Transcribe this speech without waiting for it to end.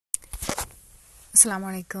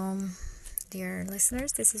Assalamu alaikum, dear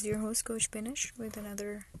listeners. This is your host, Coach Binish, with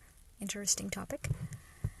another interesting topic.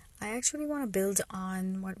 I actually want to build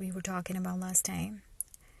on what we were talking about last time,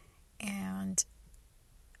 and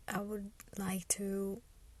I would like to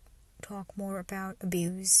talk more about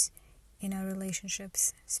abuse in our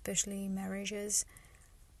relationships, especially marriages,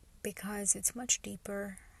 because it's much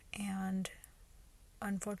deeper, and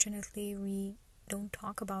unfortunately, we don't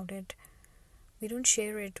talk about it. We don't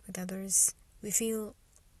share it with others. We feel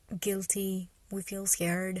guilty. We feel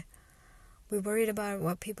scared. We're worried about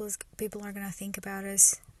what people are gonna think about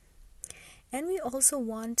us, and we also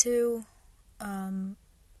want to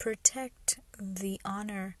protect the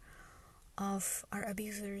honor of our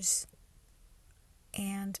abusers.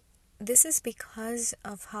 And this is because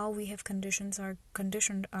of how we have conditioned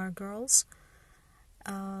our girls.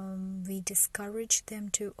 We discourage them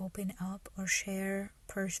to open up or share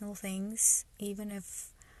personal things, even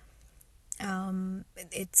if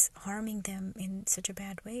it's harming them in such a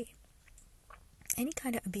bad way. Any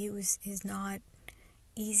kind of abuse is not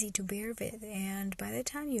easy to bear with, and by the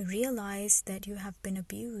time you realize that you have been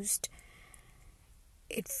abused,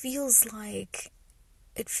 it feels like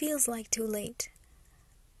too late.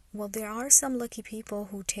 Well, there are some lucky people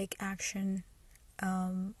who take action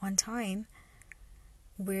on time,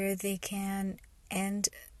 where they can end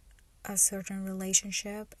a certain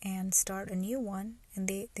relationship and start a new one, and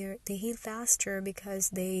they heal faster because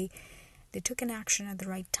they took an action at the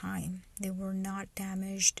right time. They were not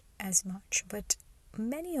damaged as much. But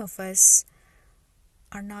many of us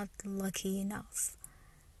are not lucky enough.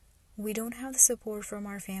 We don't have the support from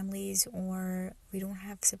our families, or we don't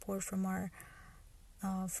have support from our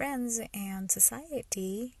friends and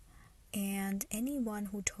society. And anyone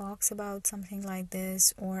who talks about something like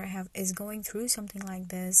this, or is going through something like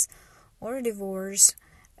this, or a divorce,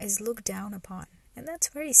 is looked down upon. And that's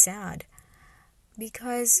very sad,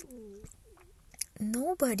 because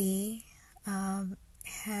nobody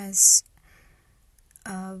has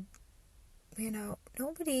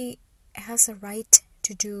nobody has a right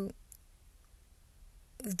to do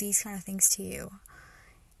these kind of things to you.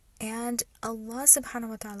 And Allah subhanahu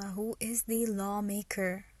wa ta'ala, who is the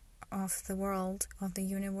lawmaker of the world, of the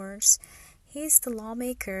universe, He is the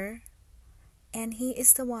lawmaker, and He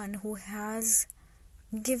is the one who has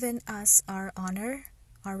given us our honor,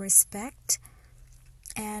 our respect,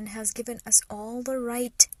 and has given us all the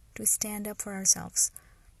right to stand up for ourselves,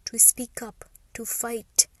 to speak up, to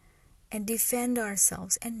fight and defend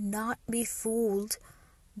ourselves, and not be fooled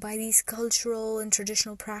by these cultural and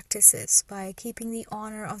traditional practices, by keeping the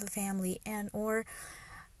honor of the family, and or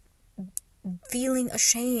feeling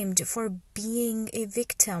ashamed for being a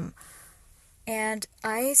victim. And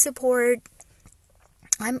I'm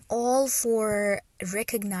all for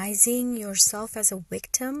recognizing yourself as a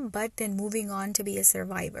victim, but then moving on to be a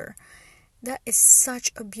survivor. That is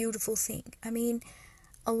such a beautiful thing. I mean,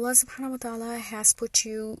 Allah subhanahu wa ta'ala has put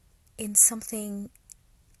you in something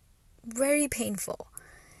very painful.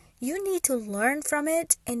 You need to learn from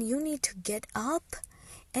it, and you need to get up,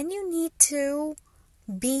 and you need to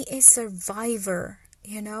be a survivor.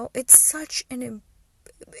 It's such a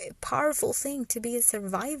powerful thing to be a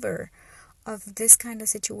survivor of this kind of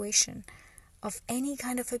situation, of any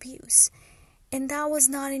kind of abuse. And that was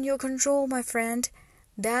not in your control, my friend.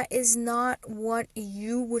 That is not what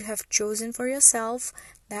you would have chosen for yourself.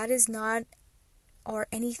 That is not, or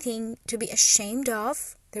anything to be ashamed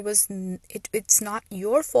of. It's not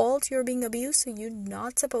your fault you're being abused, so you're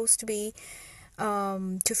not supposed to be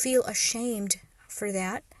to feel ashamed for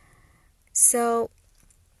that. So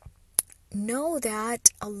know that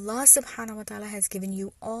Allah subhanahu wa ta'ala has given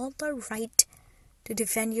you all the right to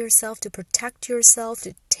defend yourself, to protect yourself,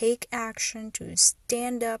 to take action, to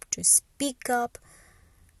stand up, to speak up.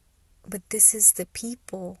 But this is the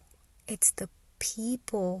people. It's the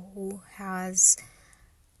people who has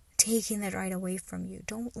taken that right away from you.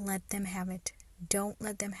 Don't let them have it. Don't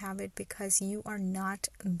let them have it, because you are not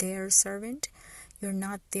their servant. You're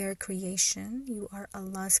not their creation. You are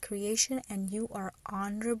Allah's creation, and you are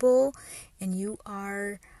honorable, and you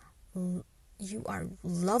are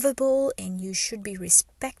lovable, and you should be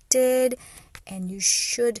respected, and you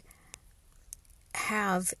should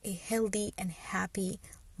have a healthy and happy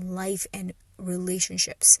life and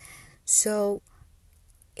relationships. So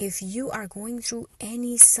if you are going through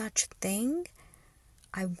any such thing,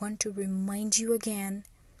 I want to remind you again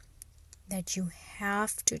that you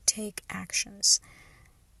have to take actions.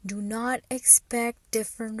 Do not expect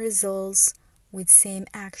different results with same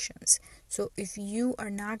actions. So if you are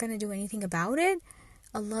not going to do anything about it,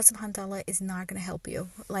 Allah subhanahu wa ta'ala is not going to help you.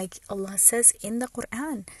 Like Allah says in the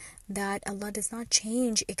Quran that Allah does not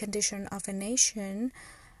change a condition of a nation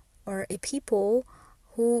or a people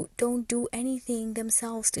who don't do anything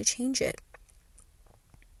themselves to change it.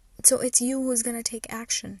 So it's you who's going to take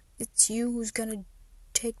action. It's you who's going to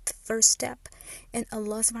take the first step, and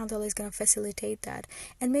Allah subhanahu wa ta'ala is going to facilitate that.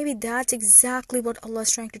 And maybe that's exactly what Allah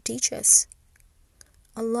is trying to teach us.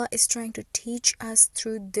 Allah is trying to teach us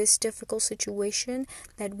through this difficult situation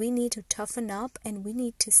that we need to toughen up and we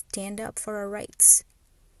need to stand up for our rights.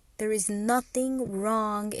 There is nothing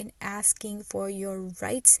wrong in asking for your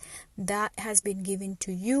rights that has been given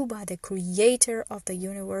to you by the creator of the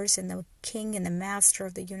universe and the king and the master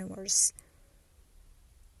of the universe.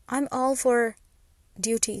 I'm all for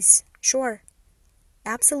duties. Sure,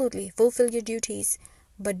 absolutely, fulfill your duties,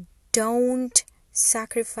 but don't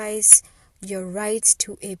sacrifice your rights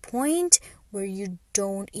to a point where you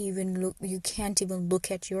can't even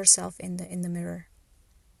look at yourself in the mirror.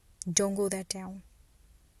 Don't go that down.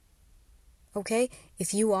 Okay,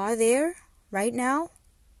 if you are there right now,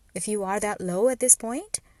 if you are that low at this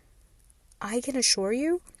point, I can assure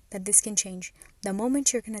you that this can change. The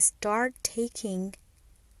moment you're going to start taking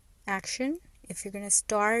action, if you're going to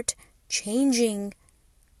start changing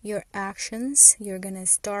your actions, you're going to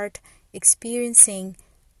start experiencing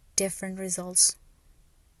different results.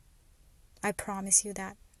 I promise you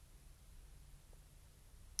that.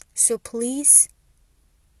 So please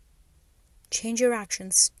change your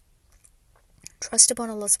actions. Trust upon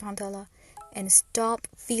Allah subhanahu wa ta'ala and stop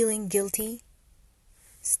feeling guilty.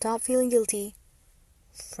 Stop feeling guilty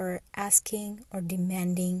for asking or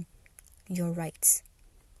demanding your rights.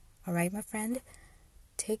 Alright, my friend?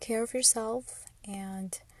 Take care of yourself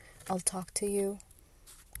and I'll talk to you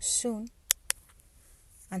soon.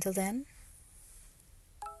 Until then,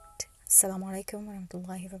 Assalamu alaikum wa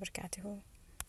rahmatullahi wa barakatuhu.